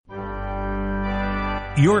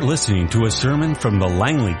You're listening to a sermon from the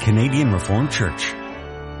Langley Canadian Reformed Church.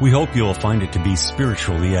 We hope you'll find it to be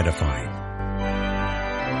spiritually edifying.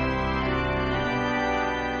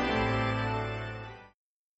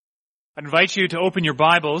 I invite you to open your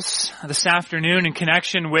Bibles this afternoon in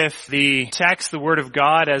connection with the text, the Word of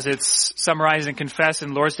God, as it's summarized and confessed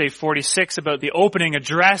in Lord's Day 46 about the opening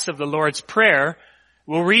address of the Lord's Prayer.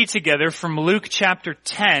 We'll read together from Luke chapter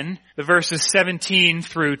 10, the verses 17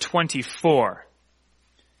 through 24.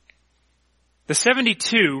 The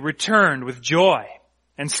 72 returned with joy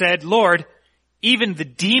and said, "Lord, even the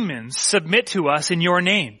demons submit to us in your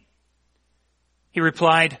name." He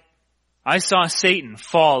replied, "I saw Satan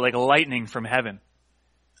fall like lightning from heaven.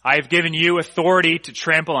 I have given you authority to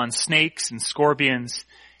trample on snakes and scorpions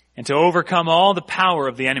and to overcome all the power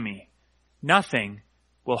of the enemy. Nothing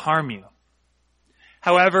will harm you.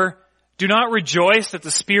 However, do not rejoice that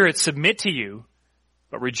the spirits submit to you,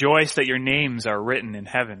 but rejoice that your names are written in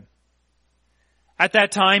heaven." At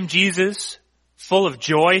that time, Jesus, full of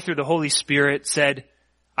joy through the Holy Spirit, said,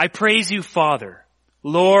 "I praise you, Father,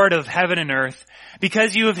 Lord of heaven and earth,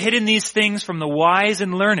 because you have hidden these things from the wise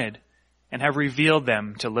and learned and have revealed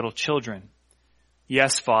them to little children.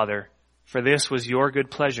 Yes, Father, for this was your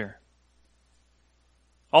good pleasure.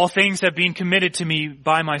 All things have been committed to me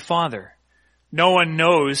by my Father. No one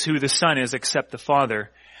knows who the Son is except the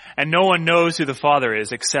Father, and no one knows who the Father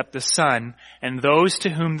is except the Son and those to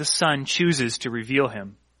whom the Son chooses to reveal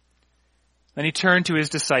him." Then he turned to his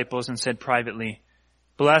disciples and said privately,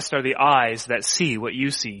 "Blessed are the eyes that see what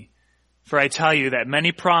you see. For I tell you that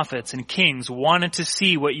many prophets and kings wanted to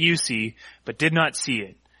see what you see, but did not see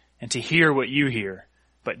it, and to hear what you hear,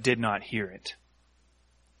 but did not hear it."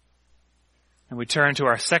 And we turn to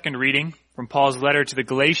our second reading from Paul's letter to the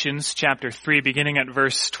Galatians, chapter 3, beginning at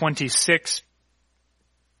verse 26.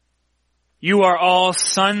 "You are all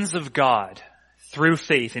sons of God through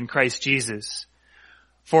faith in Christ Jesus.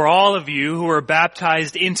 For all of you who are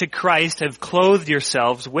baptized into Christ have clothed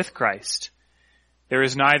yourselves with Christ. There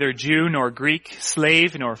is neither Jew nor Greek,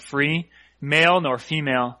 slave nor free, male nor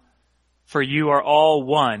female, for you are all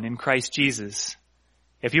one in Christ Jesus.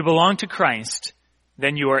 If you belong to Christ,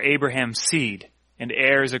 then you are Abraham's seed and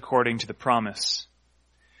heirs according to the promise.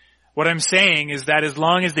 What I'm saying is that as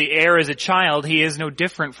long as the heir is a child, he is no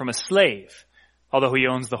different from a slave, although he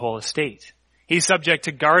owns the whole estate. He's subject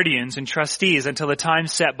to guardians and trustees until the time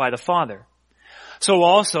set by the Father. So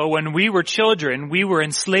also, when we were children, we were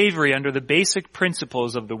in slavery under the basic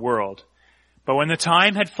principles of the world. But when the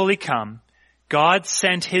time had fully come, God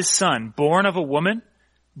sent his Son, born of a woman,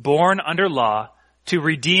 born under law, to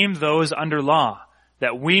redeem those under law,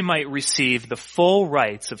 that we might receive the full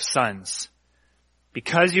rights of sons.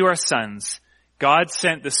 Because you are sons, God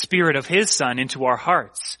sent the Spirit of his Son into our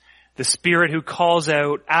hearts, the Spirit who calls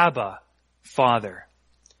out, 'Abba, Father.'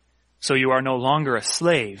 So you are no longer a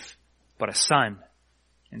slave, but a son.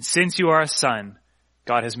 And since you are a son,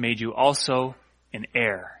 God has made you also an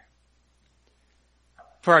heir."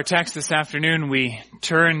 For our text this afternoon, we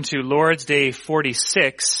turn to Lord's Day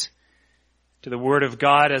 46, to the Word of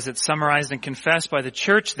God as it's summarized and confessed by the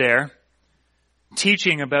church there,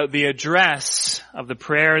 teaching about the address of the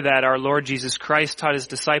prayer that our Lord Jesus Christ taught his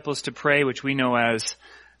disciples to pray, which we know as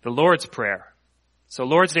the Lord's Prayer. So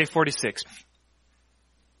Lord's Day 46.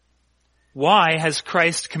 Why has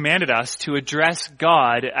Christ commanded us to address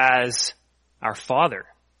God as our Father?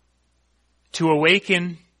 To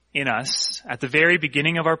awaken in us, at the very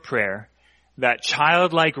beginning of our prayer, that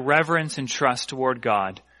childlike reverence and trust toward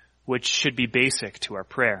God, which should be basic to our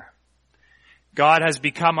prayer. God has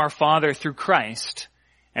become our Father through Christ,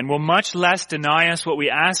 and will much less deny us what we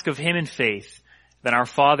ask of him in faith than our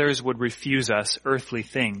fathers would refuse us earthly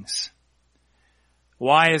things.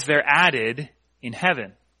 Why is there added in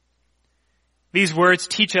heaven? These words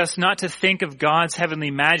teach us not to think of God's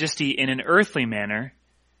heavenly majesty in an earthly manner,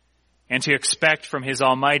 and to expect from his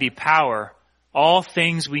almighty power all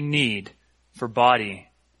things we need for body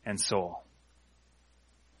and soul.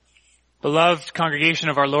 Beloved congregation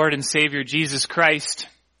of our Lord and Savior Jesus Christ,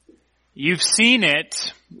 you've seen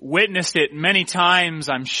it, witnessed it many times,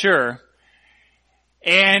 I'm sure,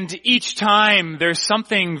 and each time there's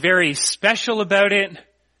something very special about it,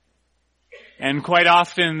 and quite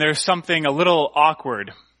often there's something a little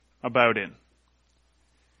awkward about it.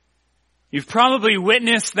 You've probably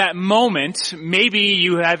witnessed that moment, maybe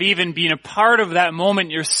you have even been a part of that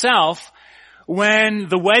moment yourself, when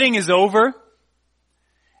the wedding is over,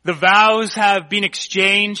 the vows have been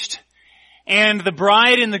exchanged, and the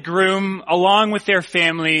bride and the groom, along with their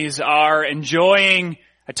families, are enjoying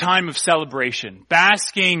a time of celebration,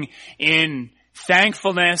 basking in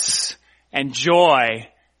thankfulness and joy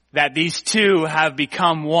that these two have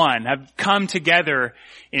become one, have come together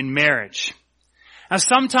in marriage. Now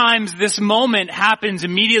sometimes this moment happens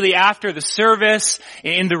immediately after the service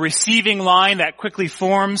in the receiving line that quickly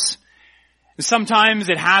forms. And sometimes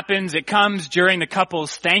it comes during the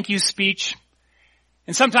couple's thank you speech.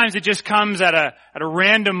 And sometimes it just comes at a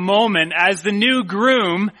random moment as the new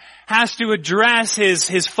groom has to address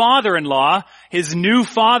his father-in-law, his new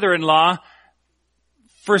father-in-law,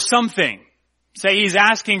 for something. Say he's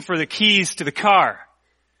asking for the keys to the car.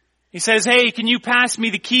 He says, "Hey, can you pass me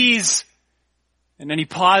the keys?" And then he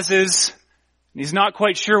pauses, and he's not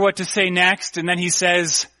quite sure what to say next, and then he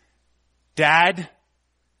says, "Dad."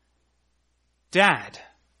 Dad.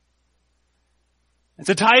 It's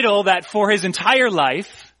a title that for his entire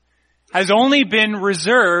life has only been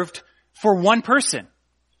reserved for one person.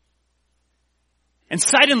 And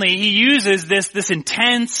suddenly he uses this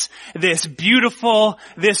intense, this beautiful,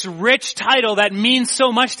 this rich title that means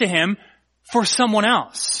so much to him for someone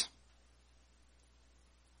else.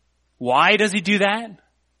 Why does he do that?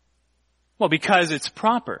 Well, because it's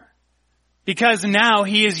proper. Because now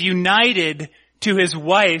he is united to his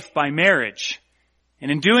wife by marriage. And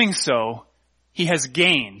in doing so, he has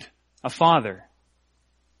gained a father.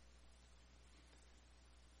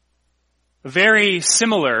 Very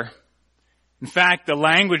similar, in fact, the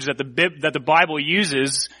language that the Bible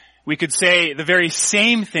uses, we could say the very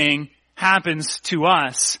same thing happens to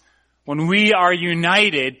us when we are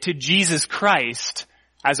united to Jesus Christ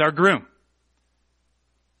as our groom.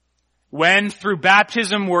 When through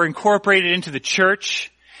baptism we're incorporated into the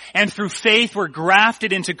church, and through faith we're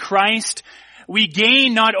grafted into Christ, we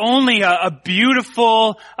gain not only a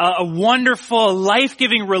beautiful, a wonderful,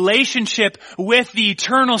 life-giving relationship with the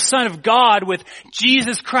eternal Son of God, with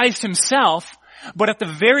Jesus Christ himself, but at the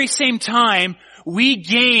very same time, we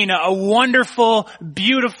gain a wonderful,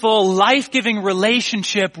 beautiful, life-giving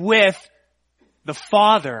relationship with the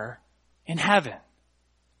Father in heaven.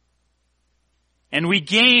 And we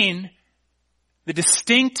gain the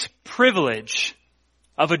distinct privilege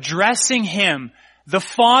of addressing him, the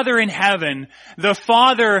Father in heaven, the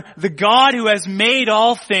Father, the God who has made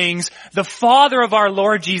all things, the Father of our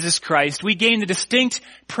Lord Jesus Christ. We gain the distinct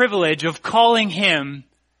privilege of calling him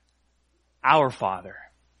our Father.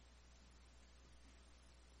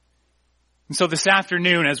 And so this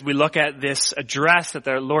afternoon, as we look at this address that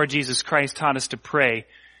the Lord Jesus Christ taught us to pray,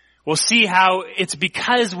 we'll see how it's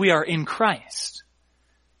because we are in Christ.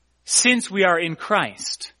 Since we are in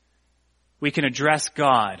Christ, we can address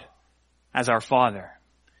God as our Father.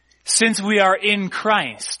 Since we are in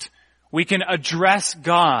Christ, we can address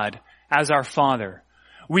God as our Father.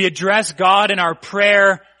 We address God in our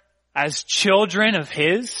prayer as children of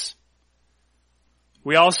his.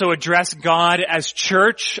 We also address God as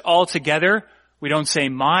church altogether. We don't say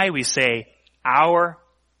my, we say our.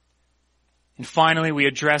 And finally, we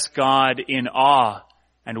address God in awe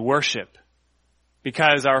and worship,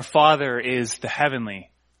 because our Father is the Heavenly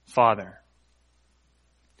Father.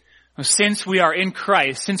 Since we are in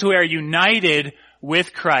Christ, since we are united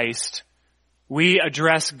with Christ, we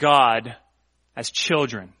address God as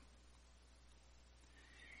children.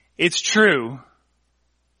 It's true,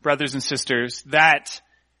 brothers and sisters, that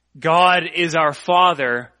God is our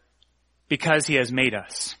Father because he has made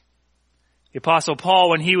us. The Apostle Paul,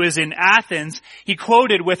 when he was in Athens, he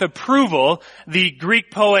quoted with approval the Greek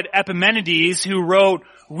poet Epimenides, who wrote,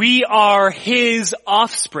 "We are his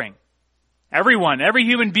offspring." Everyone, every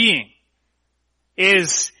human being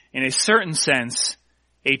is, in a certain sense,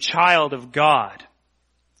 a child of God.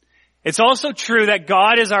 It's also true that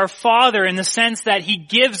God is our Father in the sense that he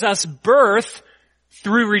gives us birth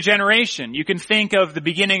through regeneration. You can think of the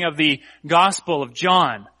beginning of the Gospel of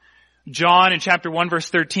John. John in chapter 1 verse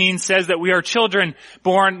 13 says that we are children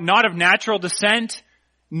born not of natural descent,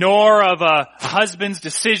 nor of a husband's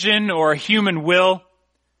decision or a human will,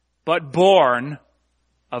 but born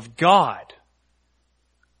of God.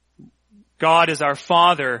 God is our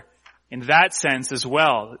Father in that sense as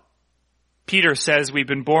well. Peter says we've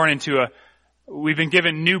been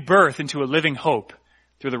given new birth into a living hope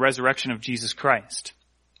through the resurrection of Jesus Christ.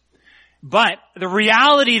 But the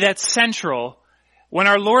reality that's central when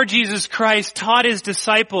our Lord Jesus Christ taught his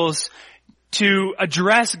disciples to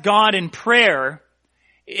address God in prayer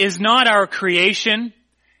is not our creation.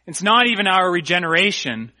 It's not even our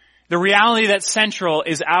regeneration. The reality that's central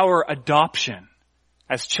is our adoption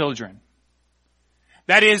as children.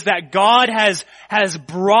 That is, that God has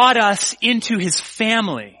brought us into his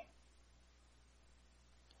family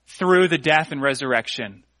through the death and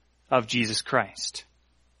resurrection of Jesus Christ.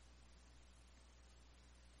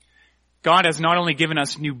 God has not only given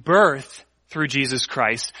us new birth through Jesus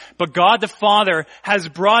Christ, but God the Father has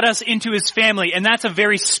brought us into His family, and that's a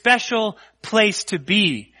very special place to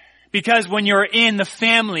be. Because when you're in the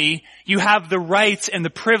family, you have the rights and the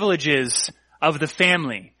privileges of the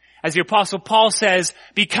family. As the Apostle Paul says,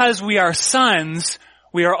 because we are sons,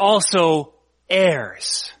 we are also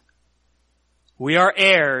heirs. We are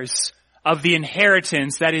heirs of the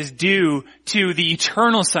inheritance that is due to the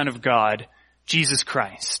eternal Son of God, Jesus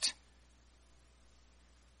Christ.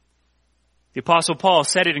 The Apostle Paul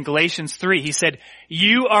said it in Galatians 3. He said,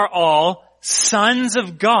 you are all sons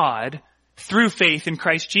of God through faith in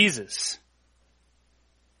Christ Jesus.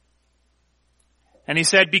 And he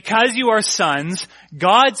said, because you are sons,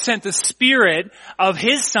 God sent the Spirit of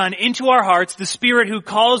His Son into our hearts, the Spirit who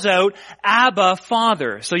calls out, Abba,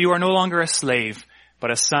 Father. So you are no longer a slave,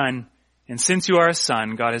 but a son. And since you are a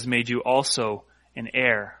son, God has made you also an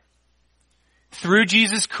heir. Through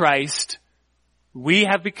Jesus Christ, we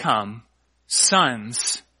have become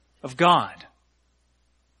sons of God.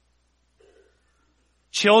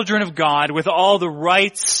 Children of God with all the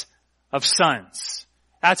rights of sons.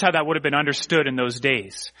 That's how that would have been understood in those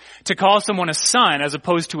days. To call someone a son as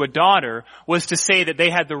opposed to a daughter was to say that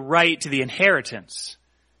they had the right to the inheritance.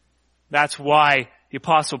 That's why the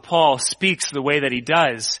Apostle Paul speaks the way that he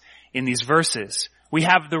does in these verses. We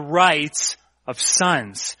have the rights of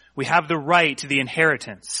sons. We have the right to the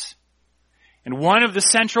inheritance. And one of the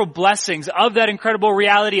central blessings of that incredible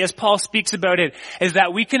reality, as Paul speaks about it, is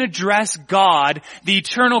that we can address God, the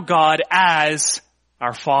eternal God, as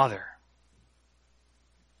our Father.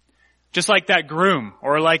 Just like that groom,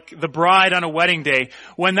 or like the bride on a wedding day,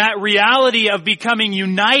 when that reality of becoming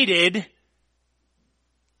united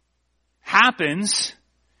happens,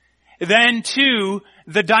 then too,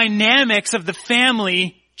 the dynamics of the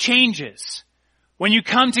family changes. When you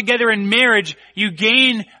come together in marriage, you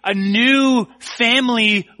gain a new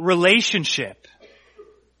family relationship.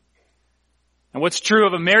 And what's true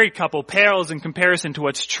of a married couple pales in comparison to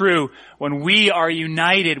what's true when we are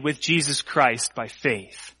united with Jesus Christ by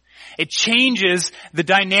faith. It changes the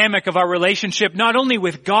dynamic of our relationship not only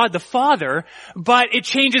with God the Father, but it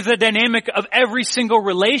changes the dynamic of every single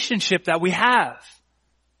relationship that we have.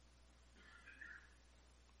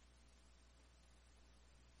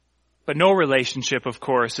 But no relationship, of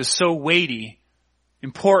course, is so weighty,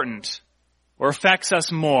 important, or affects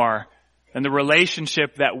us more than the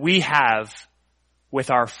relationship that we have with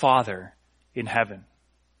our Father in heaven.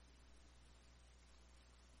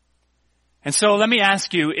 And so let me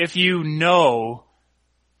ask you if you know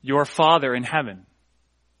your Father in heaven.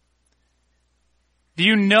 Do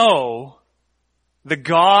you know the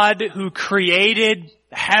God who created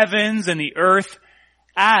the heavens and the earth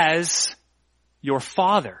as your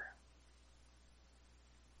Father?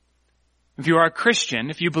 If you are a Christian,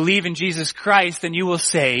 if you believe in Jesus Christ, then you will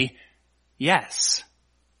say yes.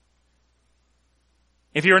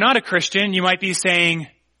 If you're not a Christian, you might be saying,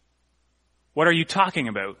 what are you talking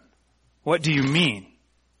about? What do you mean?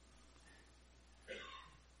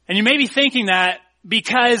 And you may be thinking that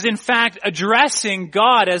because, in fact, addressing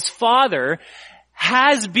God as Father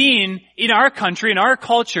has been, in our country, in our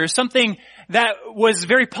culture, something that was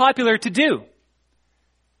very popular to do.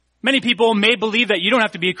 Many people may believe that you don't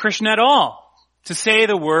have to be a Christian at all to say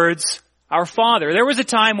the words, our Father. There was a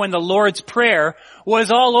time when the Lord's Prayer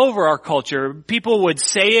was all over our culture. People would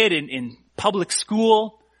say it in public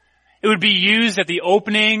school. It would be used at the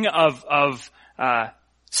opening of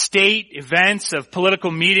state events, of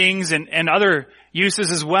political meetings, and other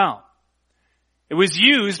uses as well. It was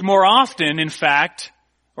used more often, in fact,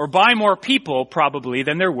 or by more people probably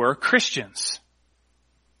than there were Christians.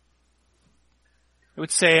 It would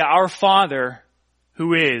say, our Father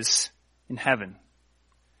who is in heaven.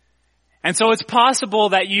 And so it's possible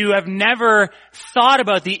that you have never thought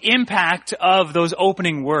about the impact of those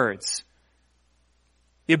opening words.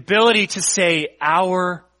 The ability to say,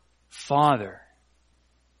 our Father.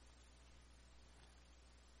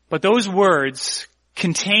 But those words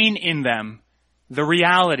contain in them the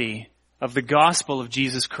reality of the gospel of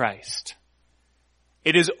Jesus Christ.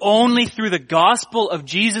 It is only through the gospel of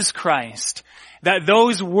Jesus Christ that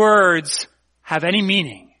those words have any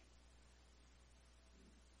meaning.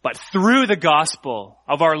 But through the gospel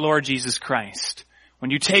of our Lord Jesus Christ, when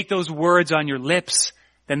you take those words on your lips,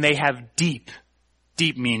 then they have deep,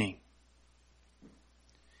 deep meaning.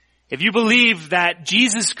 If you believe that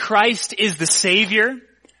Jesus Christ is the Savior,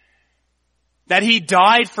 that He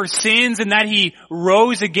died for sins and that He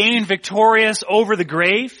rose again victorious over the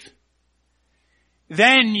grave,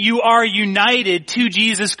 then you are united to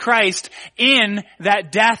Jesus Christ in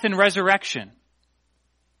that death and resurrection.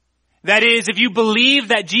 That is, if you believe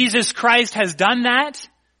that Jesus Christ has done that,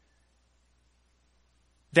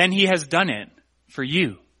 then he has done it for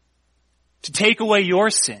you, to take away your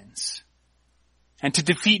sins and to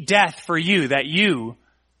defeat death for you, that you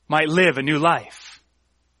might live a new life.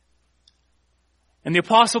 And the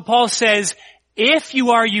Apostle Paul says, if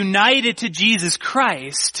you are united to Jesus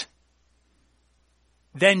Christ,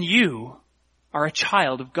 then you are a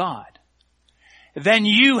child of God. Then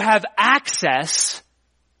you have access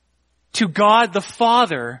to God the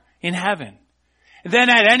Father in heaven. Then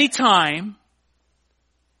at any time,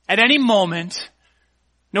 at any moment,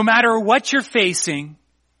 no matter what you're facing,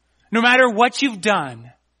 no matter what you've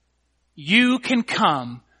done, you can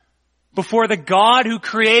come before the God who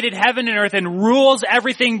created heaven and earth and rules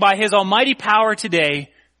everything by his almighty power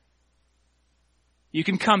today. You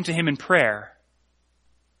can come to him in prayer,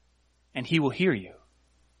 and he will hear you.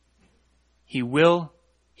 He will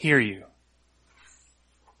hear you.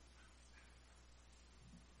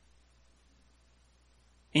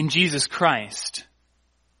 In Jesus Christ,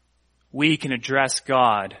 we can address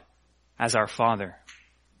God as our Father.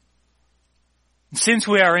 Since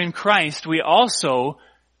we are in Christ, we also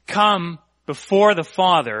come before the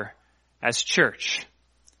Father as church.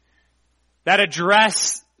 That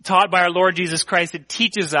address taught by our Lord Jesus Christ, it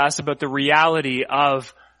teaches us about the reality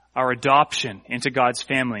of our adoption into God's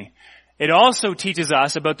family. It also teaches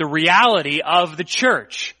us about the reality of the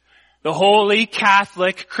church, the holy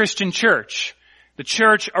Catholic Christian church, the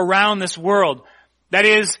church around this world. That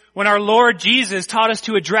is, when our Lord Jesus taught us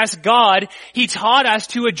to address God, he taught us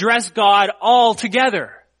to address God all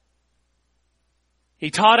together. He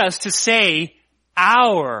taught us to say,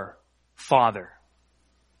 our Father.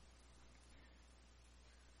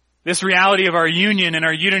 This reality of our union and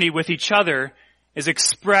our unity with each other is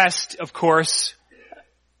expressed, of course,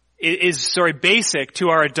 basic to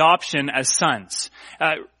our adoption as sons.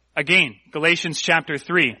 Again, Galatians chapter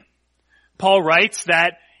 3. Paul writes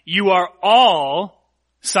that you are all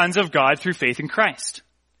sons of God through faith in Christ.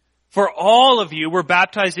 For all of you were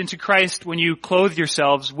baptized into Christ when you clothed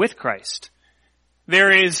yourselves with Christ.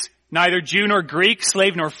 There is neither Jew nor Greek,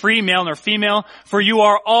 slave nor free, male nor female, for you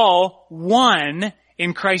are all one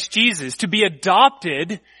in Christ Jesus. To be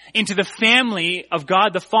adopted into the family of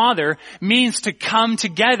God the Father means to come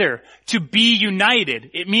together, to be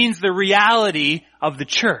united. It means the reality of the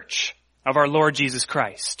church of our Lord Jesus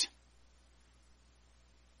Christ.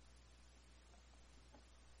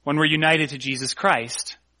 When we're united to Jesus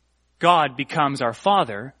Christ, God becomes our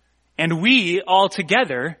Father, and we all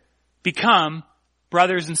together become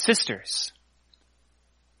brothers and sisters.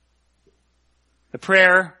 The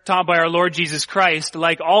prayer taught by our Lord Jesus Christ,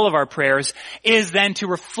 like all of our prayers, is then to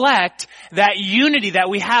reflect that unity that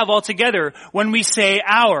we have all together when we say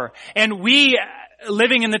our. And we,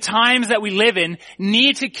 living in the times that we live in,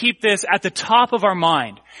 need to keep this at the top of our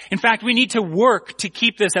mind. In fact, we need to work to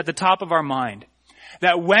keep this at the top of our mind.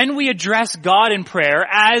 That when we address God in prayer,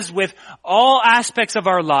 as with all aspects of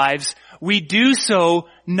our lives, we do so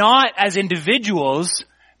not as individuals,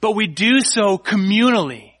 but we do so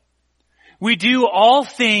communally. We do all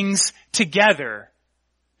things together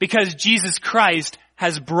because Jesus Christ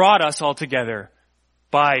has brought us all together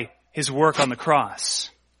by his work on the cross.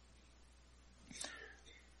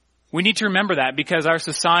 We need to remember that because our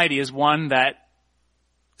society is one that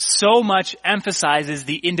so much emphasizes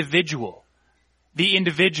the individual. The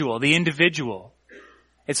individual, the individual.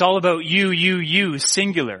 It's all about you,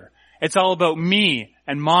 singular. It's all about me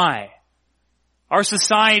and my. Our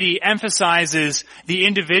society emphasizes the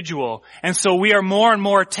individual, and so we are more and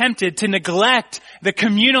more tempted to neglect the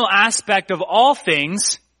communal aspect of all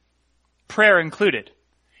things, prayer included.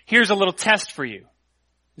 Here's a little test for you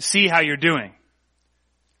to see how you're doing.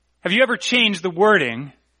 Have you ever changed the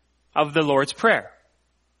wording of the Lord's Prayer?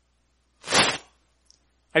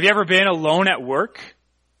 Have you ever been alone at work?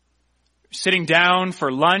 Sitting down for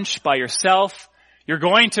lunch by yourself? You're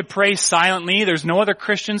going to pray silently. There's no other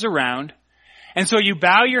Christians around. And so you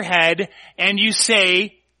bow your head and you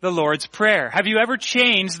say the Lord's Prayer. Have you ever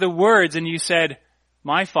changed the words and you said,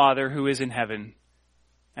 my Father who is in heaven,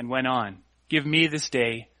 and went on, give me this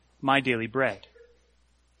day my daily bread?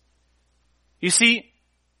 You see,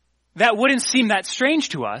 that wouldn't seem that strange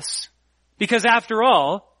to us because after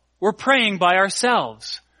all, we're praying by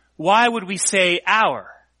ourselves. Why would we say our?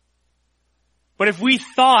 But if we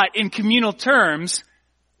thought in communal terms,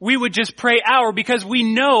 we would just pray our because we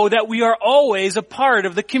know that we are always a part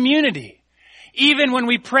of the community. Even when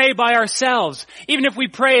we pray by ourselves, even if we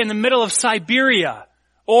pray in the middle of Siberia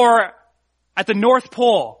or at the North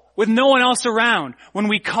Pole with no one else around, when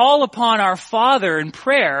we call upon our Father in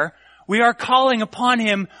prayer, we are calling upon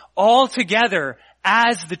him all together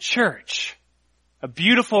as the church. A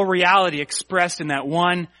beautiful reality expressed in that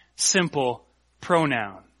one simple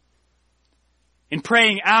pronoun. In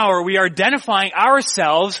praying our, we are identifying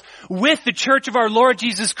ourselves with the church of our Lord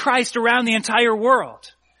Jesus Christ around the entire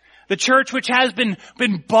world. The church which has been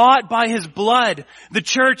bought by His blood. The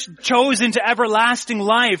church chosen to everlasting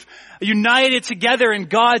life. United together in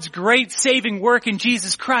God's great saving work in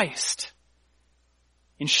Jesus Christ.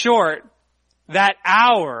 In short, that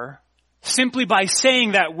our, simply by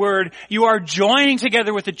saying that word, you are joining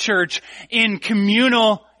together with the church in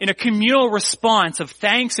a communal response of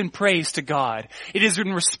thanks and praise to God. It is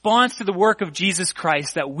in response to the work of Jesus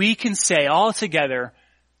Christ that we can say all together,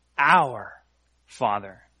 our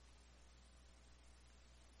Father.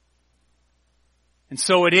 And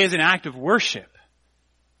so it is an act of worship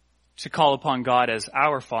to call upon God as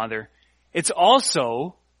our Father. It's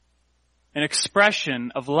also an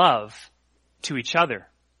expression of love to each other.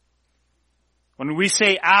 When we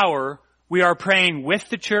say our, we are praying with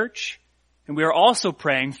the church, and we are also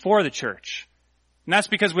praying for the church. And that's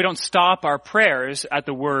because we don't stop our prayers at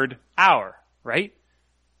the word our, right?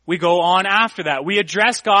 We go on after that. We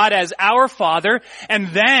address God as our Father, and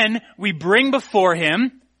then we bring before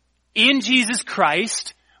Him, in Jesus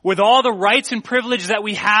Christ, with all the rights and privileges that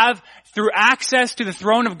we have through access to the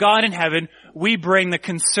throne of God in heaven, we bring the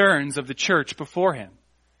concerns of the church before Him.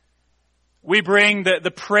 We bring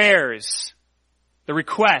the prayers, the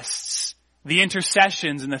requests, the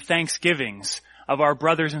intercessions, and the thanksgivings of our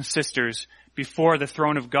brothers and sisters before the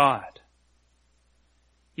throne of God.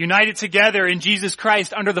 United together in Jesus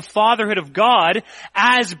Christ under the fatherhood of God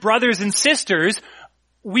as brothers and sisters,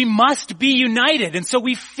 we must be united, and so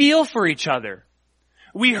we feel for each other.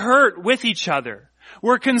 We hurt with each other.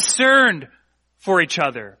 We're concerned for each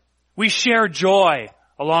other. We share joy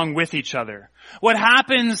along with each other. What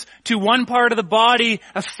happens to one part of the body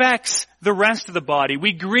affects the rest of the body.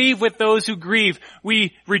 We grieve with those who grieve.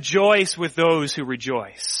 We rejoice with those who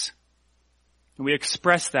rejoice. And we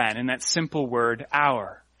express that in that simple word,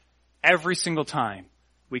 our, every single time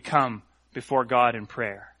we come before God in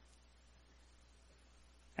prayer.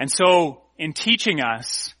 And so, in teaching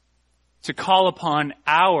us to call upon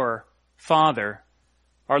our Father,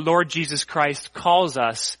 our Lord Jesus Christ calls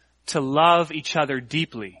us to love each other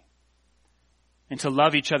deeply, and to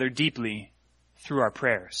love each other deeply through our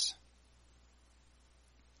prayers.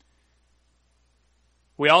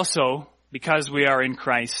 We also, because we are in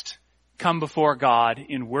Christ, come before God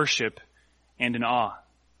in worship and in awe.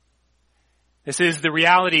 This is the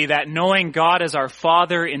reality that knowing God as our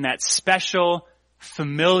Father in that special,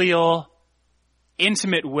 familial,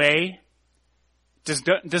 intimate way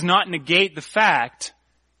does not negate the fact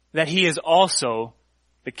that He is also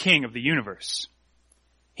the King of the universe.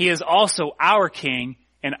 He is also our King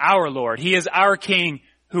and our Lord. He is our King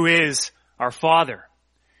who is our Father.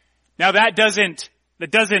 Now that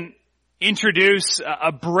doesn't introduce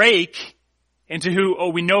a break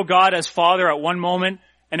into we know God as Father at one moment,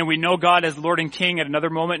 and then we know God as Lord and King at another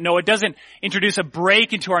moment. No, it doesn't introduce a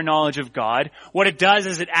break into our knowledge of God. What it does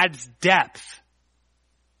is it adds depth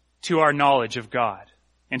to our knowledge of God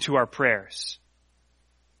and to our prayers.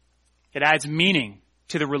 It adds meaning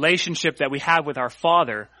to the relationship that we have with our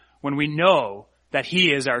Father when we know that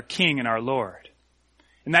He is our King and our Lord.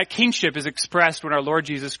 And that kingship is expressed when our Lord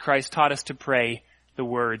Jesus Christ taught us to pray the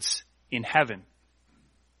words, in heaven.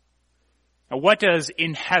 Now, what does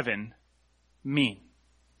in heaven mean?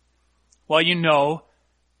 Well, you know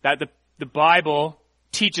that the Bible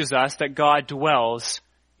teaches us that God dwells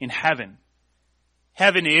in heaven.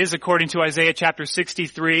 Heaven is, according to Isaiah chapter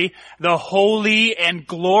 63, the holy and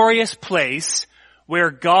glorious place where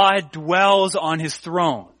God dwells on His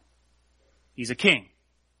throne. He's a king.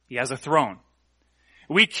 He has a throne.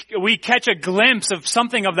 We catch a glimpse of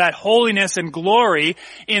something of that holiness and glory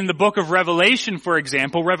in the book of Revelation, for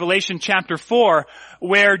example, Revelation chapter 4,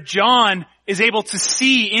 where John is able to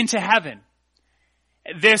see into heaven.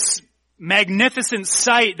 This magnificent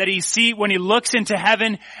sight that he sees when he looks into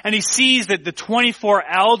heaven, and he sees that the 24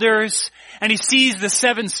 elders, and he sees the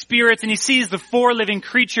 7 spirits, and he sees the 4 living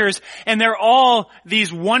creatures, and they're all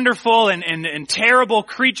these wonderful and terrible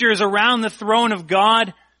creatures around the throne of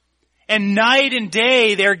God. And night and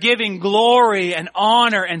day they're giving glory and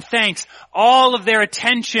honor and thanks. All of their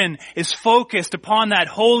attention is focused upon that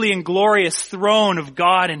holy and glorious throne of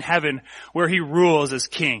God in heaven where He rules as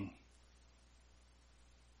King.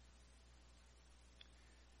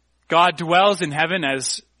 God dwells in heaven,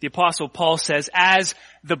 as the Apostle Paul says, as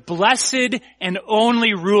the blessed and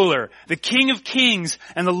only ruler, the King of kings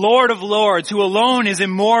and the Lord of lords, who alone is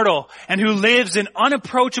immortal and who lives in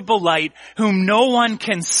unapproachable light, whom no one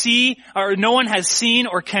can see, or no one has seen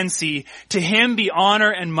or can see. To Him be honor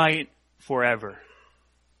and might forever.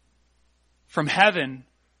 From heaven,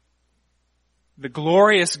 the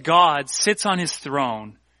glorious God sits on his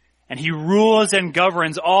throne and he rules and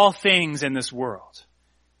governs all things in this world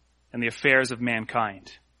and the affairs of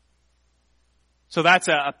mankind. So that's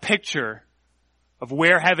a picture of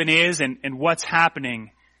where heaven is and what's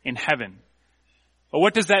happening in heaven. But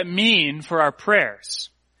what does that mean for our prayers?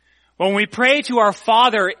 When we pray to our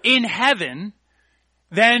Father in heaven,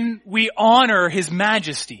 then we honor his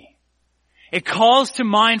majesty. It calls to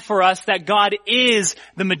mind for us that God is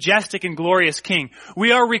the majestic and glorious King.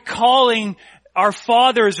 We are recalling our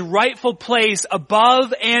Father's rightful place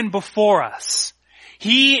above and before us.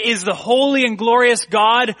 He is the holy and glorious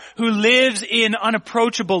God who lives in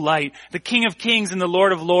unapproachable light, the King of Kings and the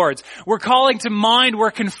Lord of Lords. We're calling to mind,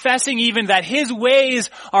 we're confessing even that his ways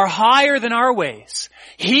are higher than our ways.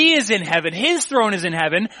 He is in heaven. His throne is in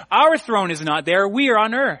heaven. Our throne is not there. We are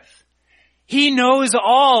on earth. He knows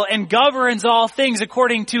all and governs all things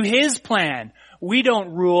according to his plan. We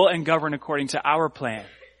don't rule and govern according to our plan.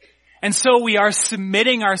 And so we are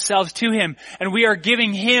submitting ourselves to him, and we are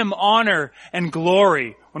giving him honor and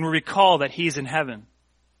glory when we recall that he's in heaven.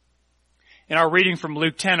 In our reading from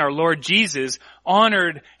Luke 10, our Lord Jesus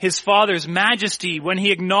honored his Father's majesty when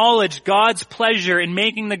he acknowledged God's pleasure in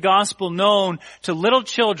making the gospel known to little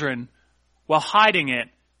children while hiding it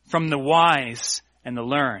from the wise and the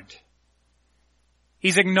learned.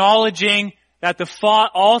 He's acknowledging that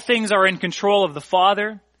all things are in control of the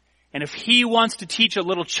Father, and if he wants to teach a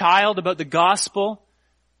little child about the gospel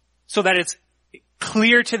so that it's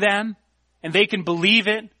clear to them and they can believe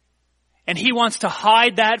it, and he wants to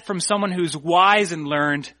hide that from someone who's wise and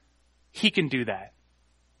learned, he can do that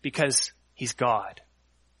because he's God.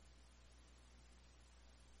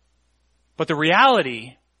 But the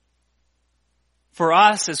reality for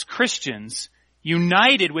us as Christians,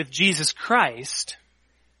 united with Jesus Christ,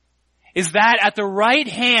 is that at the right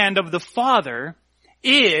hand of the Father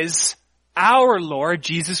is our Lord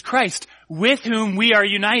Jesus Christ, with whom we are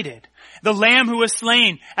united. The Lamb who was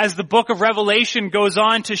slain, as the book of Revelation goes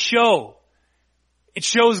on to show. It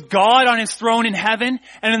shows God on his throne in heaven,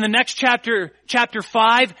 and in the next chapter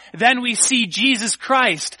 5, then we see Jesus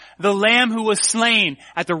Christ, the Lamb who was slain,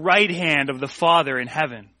 at the right hand of the Father in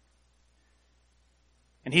heaven.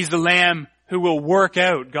 And he's the Lamb who will work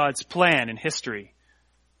out God's plan in history.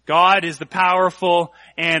 God is the powerful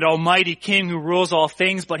and almighty King who rules all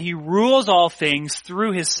things, but he rules all things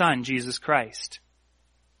through his Son, Jesus Christ.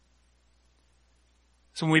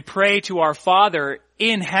 So when we pray to our Father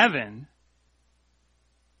in heaven,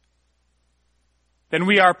 then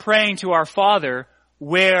we are praying to our Father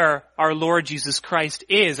where our Lord Jesus Christ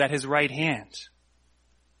is at his right hand.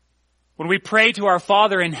 When we pray to our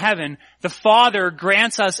Father in heaven, the Father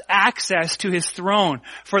grants us access to his throne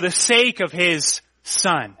for the sake of his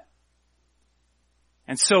Son.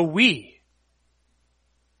 And so we,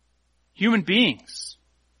 human beings,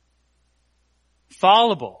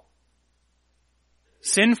 fallible,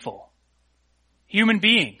 sinful human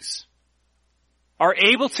beings, are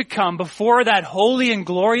able to come before that holy and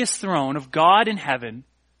glorious throne of God in heaven,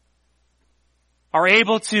 are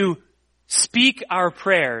able to speak our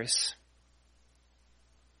prayers,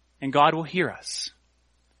 and God will hear us.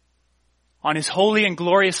 On his holy and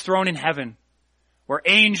glorious throne in heaven, where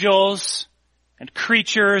angels and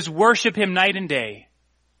creatures worship him night and day,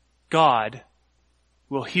 God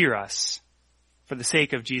will hear us for the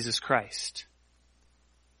sake of Jesus Christ.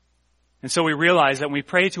 And so we realize that when we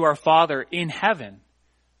pray to our Father in heaven,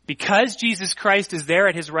 because Jesus Christ is there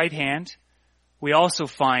at his right hand, we also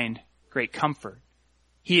find great comfort.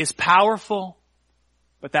 He is powerful,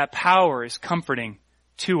 but that power is comforting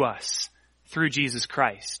to us through Jesus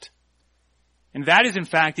Christ. And that is in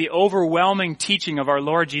fact the overwhelming teaching of our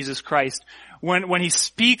Lord Jesus Christ when he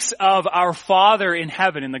speaks of our Father in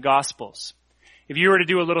heaven in the Gospels. If you were to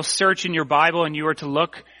do a little search in your Bible and you were to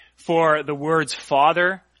look for the words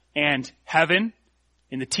Father and heaven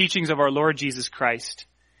in the teachings of our Lord Jesus Christ,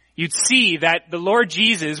 you'd see that the Lord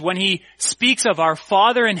Jesus, when he speaks of our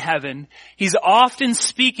Father in heaven, he's often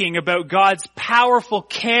speaking about God's powerful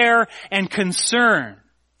care and concern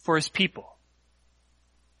for his people.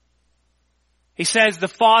 He says the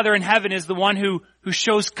Father in heaven is the one who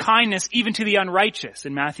shows kindness even to the unrighteous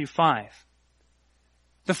in Matthew 5.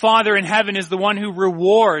 The Father in heaven is the one who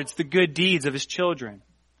rewards the good deeds of his children.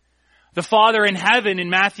 The Father in heaven in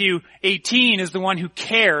Matthew 18 is the one who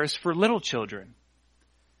cares for little children.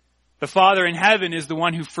 The Father in heaven is the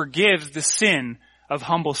one who forgives the sin of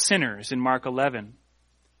humble sinners in Mark 11.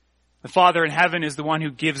 The Father in heaven is the one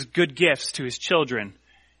who gives good gifts to his children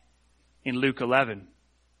in Luke 11.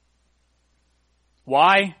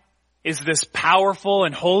 Why is this powerful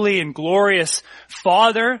and holy and glorious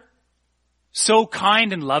Father so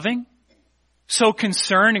kind and loving, so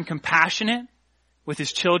concerned and compassionate with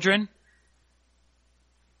his children?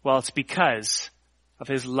 Well, it's because of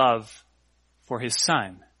his love for his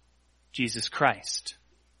Son, Jesus Christ.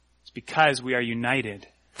 It's because we are united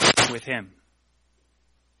with him.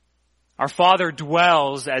 Our Father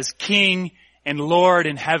dwells as King and Lord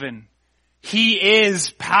in heaven. He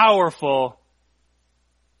is powerful,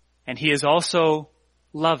 and he is also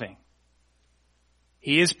loving.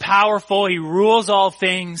 He is powerful, he rules all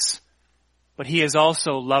things, but he is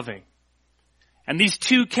also loving. And these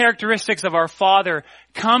two characteristics of our Father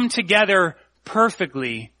come together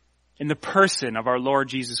perfectly in the person of our Lord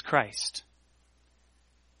Jesus Christ.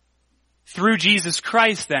 Through Jesus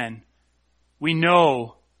Christ, then, we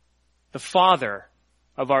know the Father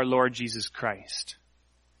of our Lord Jesus Christ.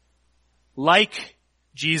 Like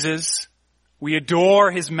Jesus, we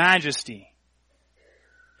adore his majesty.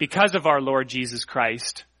 Because of our Lord Jesus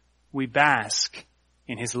Christ, we bask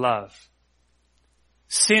in his love.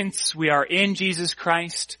 Since we are in Jesus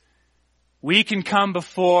Christ, we can come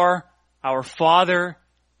before our Father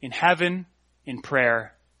in heaven in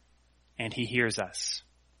prayer, and he hears us.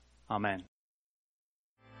 Amen.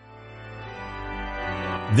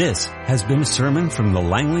 This has been a sermon from the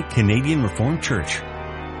Langley Canadian Reformed Church.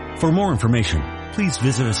 For more information, please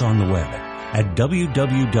visit us on the web at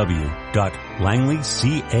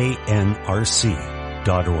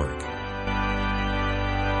www.langleycanrc.org.